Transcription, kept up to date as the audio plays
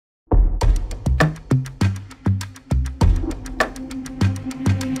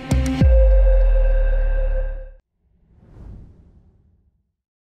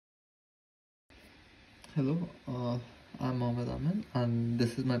Hello, I'm Mohammed Amin and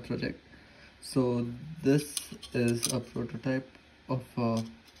this is my project. So this is a prototype of a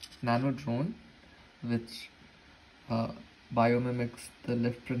nano drone which uh, biomimics the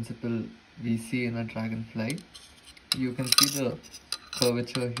lift principle we see in a dragonfly. You can see the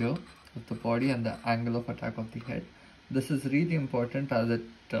curvature here of the body and the angle of attack of the head. This is really important as it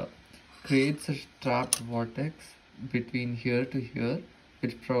creates a trapped vortex between here to here,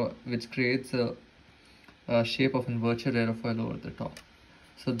 which creates a shape of inverted aerofoil over the top.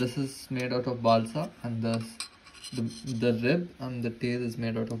 So this is made out of balsa, and the rib and the tail is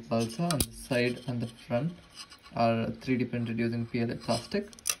made out of balsa, and the side and the front are 3D printed using PLA plastic.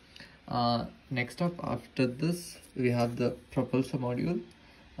 Next up, after this, we have the propulsor module.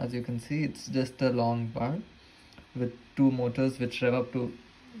 As you can see, it's just a long bar with two motors which rev up to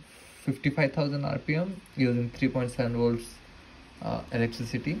 55,000 RPM using 3.7 volts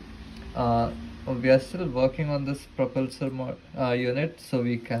electricity. We are still working on this propulsor unit so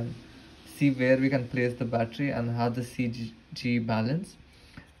we can see where we can place the battery and have the CG balance.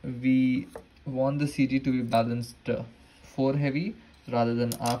 We want the CG to be balanced fore heavy rather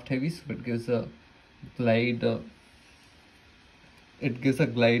than aft heavy, so it gives a glide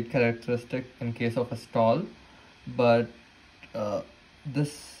characteristic in case of a stall. But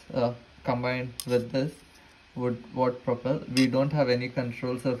this combined with this would what propel. We don't have any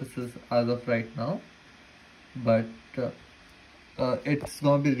control surfaces as of right now, but it's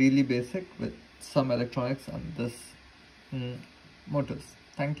gonna be really basic with some electronics and this motors.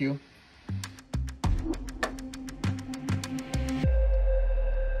 Thank you.